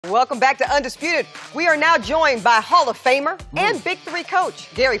Welcome back to Undisputed. We are now joined by Hall of Famer and Big Three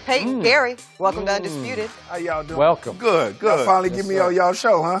coach, Gary Payton. Gary, welcome to Undisputed. How y'all doing? Welcome. Good, good. Y'all finally give me on y'all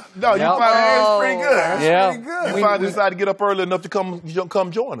show, huh? No, you It's pretty good. It's pretty good. finally decided to get up early enough to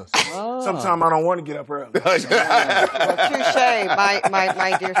come join us. Sometimes I don't want to get up early. Well, touche,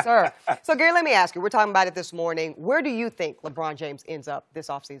 my dear sir. So, Gary, let me ask you. We're talking about it this morning. Where do you think LeBron James ends up this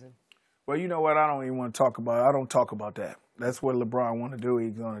offseason? Well, you know what? I don't even want to talk about it. I don't talk about that. That's what LeBron want to do.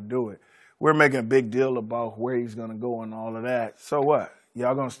 He's going to do it. We're making a big deal about where he's going to go and all of that. So what?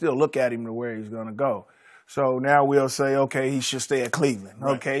 Y'all going to still look at him to where he's going to go. So now we'll say, okay, he should stay at Cleveland.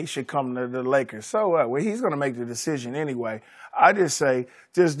 Right. Okay, he should come to the Lakers. So what? Well, he's going to make the decision anyway. I just say,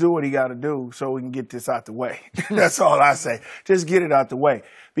 just do what he got to do so we can get this out the way. That's all I say. Just get it out the way.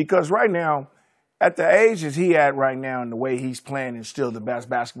 Because right now, at the age that he at right now and the way he's playing is still the best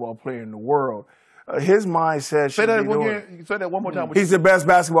basketball player in the world. His mindset should be doing. Say that one more time. He's the best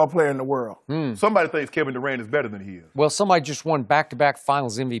basketball player in the world. Somebody thinks Kevin Durant is better than he is. Well, somebody just won back-to-back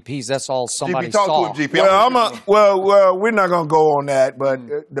Finals MVPs. That's all somebody GP, talk saw. to him, GP. Well, we're not going to go on that, but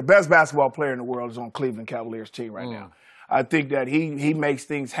the best basketball player in the world is on Cleveland Cavaliers team right now. I think that he makes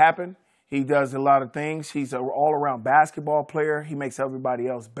things happen. He does a lot of things. He's an all-around basketball player. He makes everybody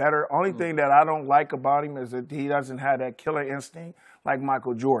else better. Only thing that I don't like about him is that he doesn't have that killer instinct like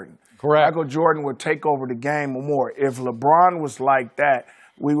Michael Jordan. Correct. Michael Jordan would take over the game more. If LeBron was like that,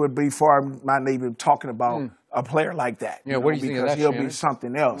 we would be far not even talking about a player like that. Yeah, what do you think of that, he'll Shannon? be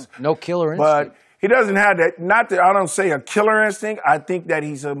something else. No killer instinct. But he doesn't have that. Not that I don't say a killer instinct. I think that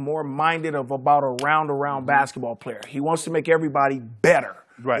he's a more minded of about a round basketball player. He wants to make everybody better.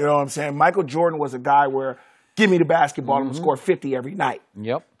 Right. You know what I'm saying? Michael Jordan was a guy where, give me the basketball, I'm going to score 50 every night.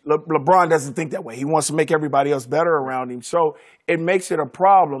 Yep. LeBron doesn't think that way. He wants to make everybody else better around him. So it makes it a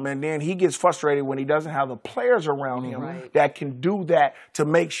problem, and then he gets frustrated when he doesn't have the players around him that can do that to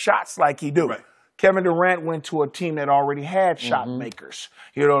make shots like he do. Right. Kevin Durant went to a team that already had shot makers.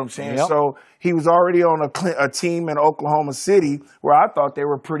 You know what I'm saying? Yep. So he was already on a team in Oklahoma City where I thought they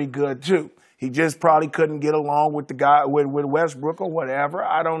were pretty good too. He just probably couldn't get along with the guy with Westbrook or whatever.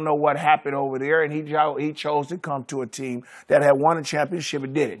 I don't know what happened over there, and he chose to come to a team that had won a championship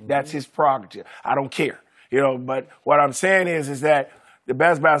and did it. That's his prerogative. I don't care, But what I'm saying is that the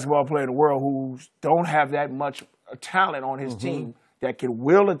best basketball player in the world who don't have that much talent on his team that can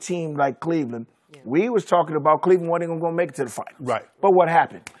will a team like Cleveland. We was talking about Cleveland wasn't going to make it to the finals. Right. But what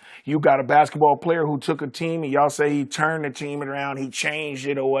happened? You got a basketball player who took a team, and y'all say he turned the team around, he changed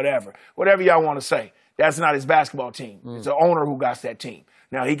it or whatever. Whatever y'all want to say. That's not his basketball team. It's the owner who got that team.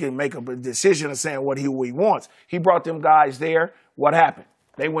 Now, he can make a decision of saying what he wants. He brought them guys there. What happened?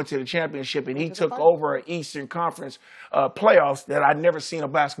 They went to the championship, and he took over an Eastern Conference playoffs that I'd never seen a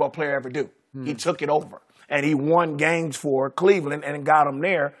basketball player ever do. He took it over, and he won games for Cleveland and got them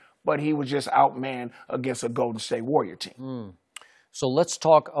there, but he was just outmanned against a Golden State Warrior team. So let's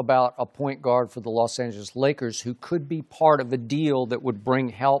talk about a point guard for the Los Angeles Lakers who could be part of a deal that would bring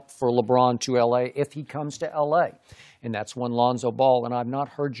help for LeBron to L.A. if he comes to L.A., and that's one Lonzo Ball. And I've not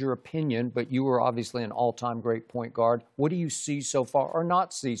heard your opinion, but you are obviously an all-time great point guard. What do you see so far or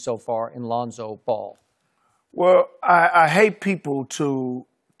not see so far in Lonzo Ball? Well, I hate people to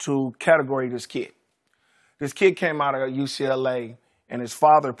categorize this kid. This kid came out of UCLA, and his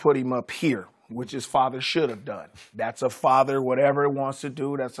father put him up here, which his father should have done. That's a father, whatever he wants to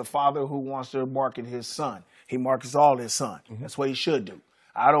do. That's a father who wants to market his son. He markets all his son. That's what he should do.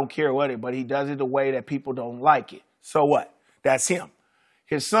 I don't care what but he does it the way that people don't like it. So what? That's him.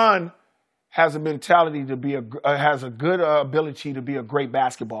 His son has a mentality to be has a good ability to be a great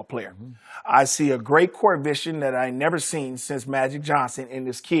basketball player. I see a great court vision that I never seen since Magic Johnson in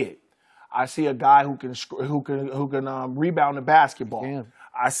this kid. I see a guy who can rebound the basketball. Yeah.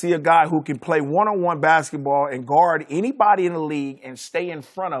 I see a guy who can play one-on-one basketball and guard anybody in the league and stay in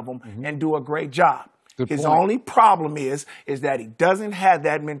front of them and do a great job. His only problem is that he doesn't have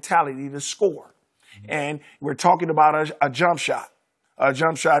that mentality to score. And we're talking about a jump shot. A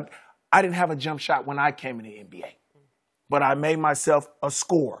jump shot. I didn't have a jump shot when I came in the NBA, but I made myself a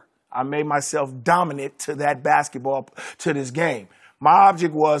scorer. I made myself dominant to that basketball, to this game. My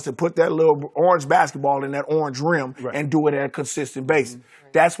object was to put that little orange basketball in that orange rim and do it at a consistent basis.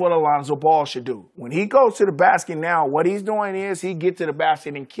 That's what Lonzo Ball should do. When he goes to the basket now, what he's doing is he get to the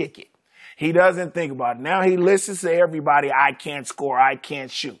basket and kick it. He doesn't think about it. Now he listens to everybody, I can't score, I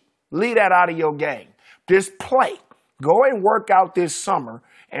can't shoot. Leave that out of your game. Just play. Go and work out this summer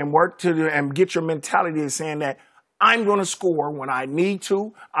and work and get your mentality of saying that I'm going to score when I need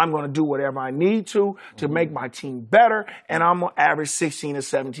to. I'm going to do whatever I need to make my team better, and I'm going to average 16 or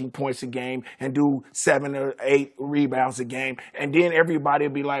 17 points a game and do 7 or 8 rebounds a game. And then everybody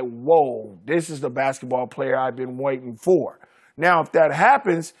will be like, whoa, this is the basketball player I've been waiting for. Now, if that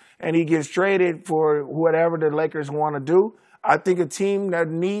happens and he gets traded for whatever the Lakers want to do, I think a team that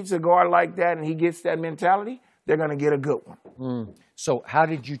needs a guard like that and he gets that mentality, they're going to get a good one. So how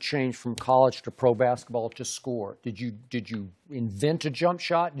did you change from college to pro basketball to score? Did you invent a jump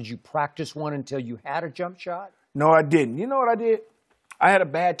shot? Did you practice one until you had a jump shot? No, I didn't. You know what I did? I had a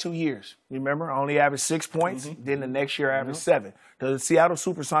bad 2 years. Remember, I only averaged 6 points. Then the next year I averaged 7. The Seattle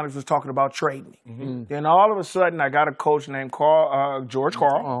Supersonics was talking about trading me. Then all of a sudden I got a coach named George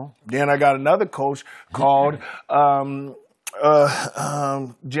Karl. Then I got another coach called Tim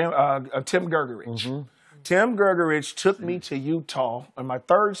Gergerich. Tim Gergerich took me to Utah in my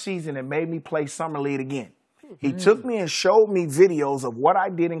 3rd season and made me play Summer League again. He took me and showed me videos of what I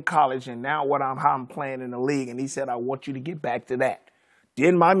did in college and now how I'm playing in the league. And he said, I want you to get back to that.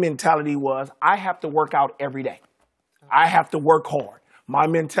 Then my mentality was, I have to work out every day. I have to work hard. My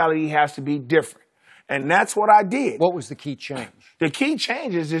mentality has to be different. And that's what I did. What was the key change? The key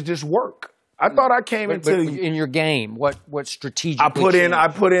change is just work. I thought I came into in your game. What strategically? I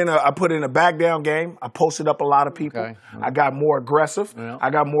put in a back down game. I posted up a lot of people. Okay. I got more aggressive. Yeah.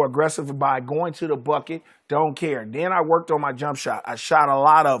 I got more aggressive by going to the bucket. Don't care. Then I worked on my jump shot. I shot a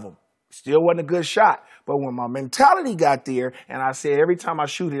lot of them. Still wasn't a good shot. But when my mentality got there, and I said every time I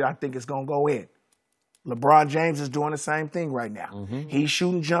shoot it, I think it's gonna go in. LeBron James is doing the same thing right now. He's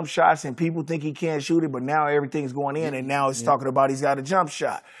shooting jump shots, and people think he can't shoot it, but now everything's going in, and now he's talking about he's got a jump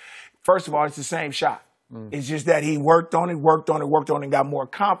shot. First of all, it's the same shot. It's just that he worked on it, and got more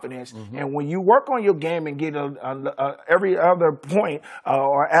confidence. And when you work on your game and get every other point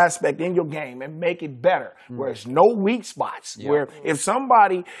or aspect in your game and make it better, where there's no weak spots, where if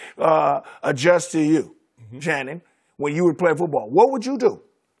somebody adjusts to you, Shannon, when you would play football, what would you do?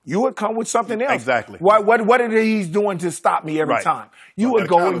 You would come with something else. Exactly. What is it he's doing to stop me every time? You would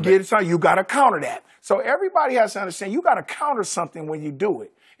go and get something. You got to counter that. So everybody has to understand you got to counter something when you do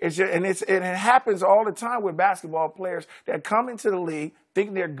it. It happens all the time with basketball players that come into the league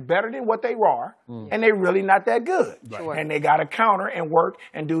thinking they're better than what they are, and they're really not that good. Right. And they got to counter and work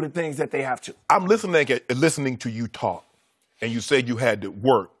and do the things that they have to. I'm listening to you talk, and you said you had to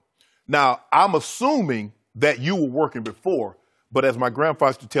work. Now, I'm assuming that you were working before, but as my grandfather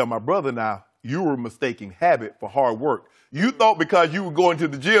used to tell my brother now, you were mistaking habit for hard work. You thought because you were going to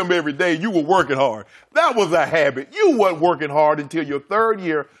the gym every day, you were working hard. That was a habit. You weren't working hard until your 3rd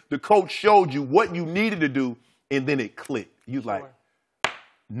year. The coach showed you what you needed to do, and then it clicked. You was like,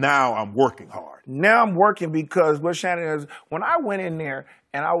 now I'm working hard. Now I'm working because what Shannon is, when I went in there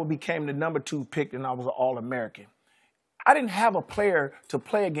and I became the number 2 pick and I was an All-American, I didn't have a player to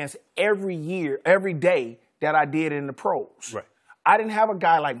play against every day that I did in the pros. Right. I didn't have a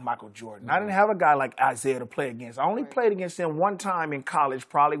guy like Michael Jordan. I didn't have a guy like Isaiah to play against. I only played against him one time in college,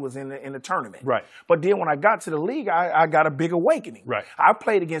 probably was in the tournament. Right. But then when I got to the league, I got a big awakening. Right. I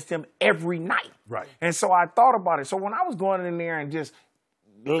played against him every night. Right. And so I thought about it. So when I was going in there and just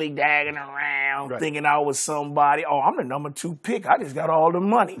dagging around, thinking I was somebody, I'm the number 2 pick. I just got all the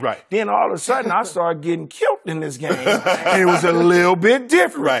money. Right. Then all of a sudden, I started getting killed in this game. And it was a little bit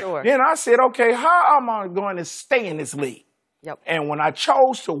different. Right. Sure. Then I said, okay, how am I going to stay in this league? Yep. And when I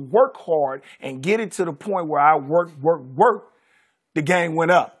chose to work hard and get it to the point where I worked, the game went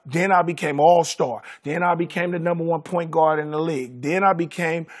up. Then I became All-Star. Then I became the number 1 point guard in the league. Then I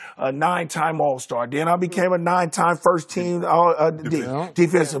became a 9-time All-Star. Then I became a 9-time first-team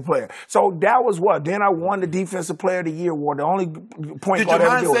defensive player. So that was what? Then I won the Defensive Player of the Year award, the only point guard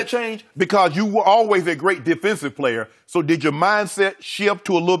ever do it. Did your mindset change? Because you were always a great defensive player. So did your mindset shift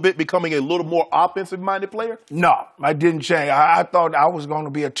to a little bit, becoming a little more offensive-minded player? No, I didn't change. I thought I was going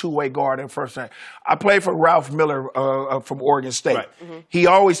to be a 2-way guard at first. I played for Ralph Miller from Oregon State. Right. He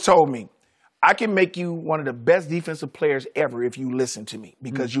always told me, I can make you one of the best defensive players ever if you listen to me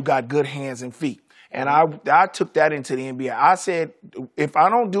because you got good hands and feet. And I took that into the NBA. I said, if I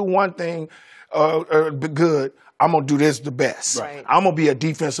don't do one thing good, I'm going to do this the best. Right. I'm going to be a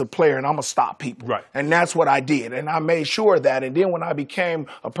defensive player, and I'm going to stop people. Right. And that's what I did. And I made sure of that. And then when I became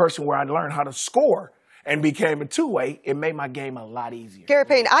a person where I learned how to score and became a 2-way, it made my game a lot easier. Gary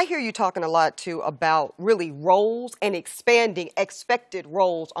Payton, I hear you talking a lot, too, about really roles and expanding expected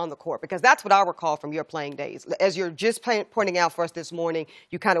roles on the court, because that's what I recall from your playing days. As you're just pointing out for us this morning,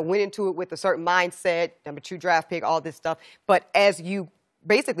 you kind of went into it with a certain mindset, number 2 draft pick, all this stuff. But as you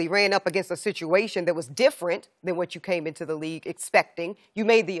basically ran up against a situation that was different than what you came into the league expecting. You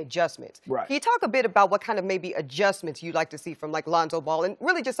made the adjustments. Right. Can you talk a bit about what kind of maybe adjustments you'd like to see from like Lonzo Ball and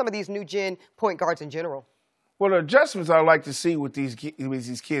really just some of these new gen point guards in general? Well, the adjustments I like to see with these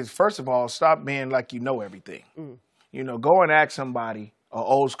kids, first of all, stop being like you know everything. You know, go and ask somebody, an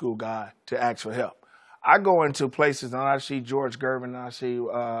old school guy, to ask for help. I go into places and I see George Gervin and I see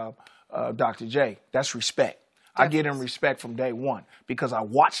Dr. J. That's respect. I get them respect from day one because I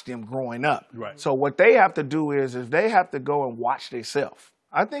watched them growing up. Right. So what they have to do is they have to go and watch themselves.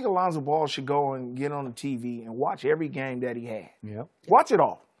 I think Alonzo Ball should go and get on the TV and watch every game that he had. Yep. Watch it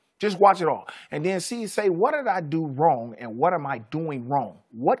all. Just watch it all. And then say, what did I do wrong and what am I doing wrong?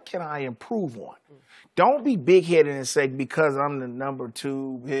 What can I improve on? Don't be big-headed and say, because I'm the number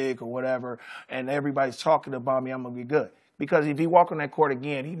 2 pick or whatever, and everybody's talking about me, I'm going to be good. Because if he walk on that court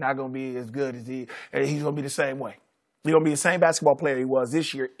again, he's not going to be as good as he's going to be the same way. He's going to be the same basketball player he was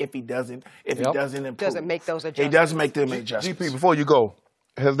this year if he doesn't improve. Doesn't make those adjustments. He doesn't make them adjustments. GP, before you go,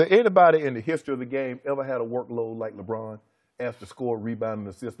 has there anybody in the history of the game ever had a workload like LeBron, asked to score, rebound, and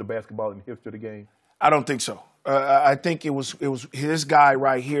assist the basketball in the history of the game? I don't think so. I think it was this guy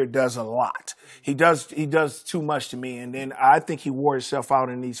right here does a lot. He does too much to me, and then I think he wore himself out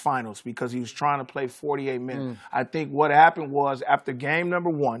in these finals because he was trying to play 48 minutes. I think what happened was after game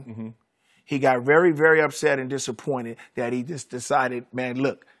number 1, he got very, very upset and disappointed that he just decided, man,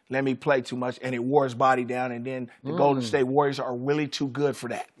 look, let me play too much, and it wore his body down. And then the Golden State Warriors are really too good for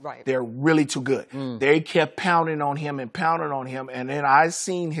that. Right. They're really too good. They kept pounding on him, and then I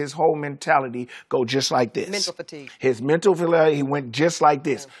seen his whole mentality go just like this. Mental fatigue. His mental fatigue, he went just like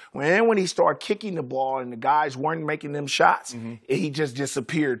this. When he started kicking the ball and the guys weren't making them shots, he just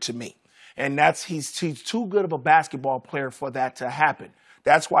disappeared to me. And he's too good of a basketball player for that to happen.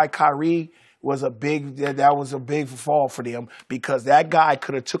 That's why Kyrie was a big fall for them because that guy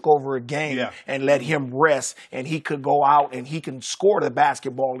could have took over a game and let him rest, and he could go out and he can score the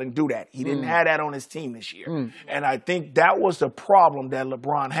basketball and do that. He didn't have that on his team this year. And I think that was the problem that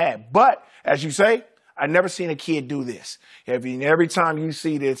LeBron had. But, as you say, I've never seen a kid do this. Every time you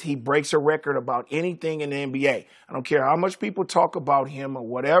see this, he breaks a record about anything in the NBA. I don't care how much people talk about him or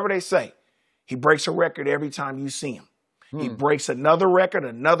whatever they say. He breaks a record every time you see him. He breaks another record,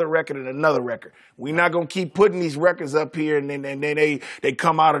 and another record. We're not going to keep putting these records up here and then they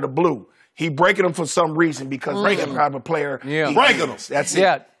come out of the blue. He breaking them for some reason because he's a private player. Yeah. Breaking them. That's it.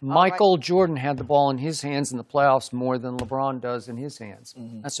 Yeah, Michael Jordan had the ball in his hands in the playoffs more than LeBron does in his hands.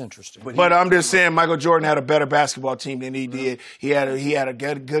 That's interesting. But I'm just saying Michael Jordan had a better basketball team than he did. He had a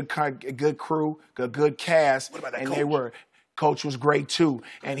good crew, a good cast. What about that coach? Coach was great, too,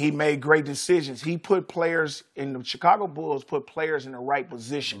 and he made great decisions. He put players in the Chicago Bulls, put players in the right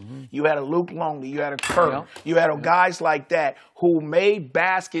position. You had a Luke Longley, you had a Kerr, you had guys like that who made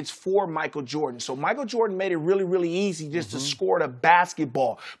baskets for Michael Jordan. So Michael Jordan made it really, really easy just to score the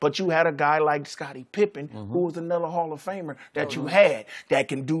basketball. But you had a guy like Scottie Pippen, who was another Hall of Famer that you had that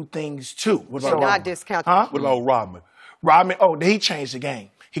can do things, too. What about not discount? What about Rodman? Rodman, he changed the game.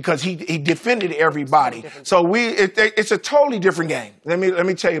 Because he defended everybody. So it's a totally different game. Let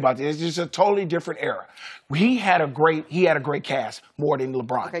me tell you about this. It's just a totally different era. He had a great cast more than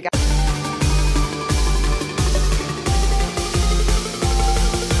LeBron. Okay,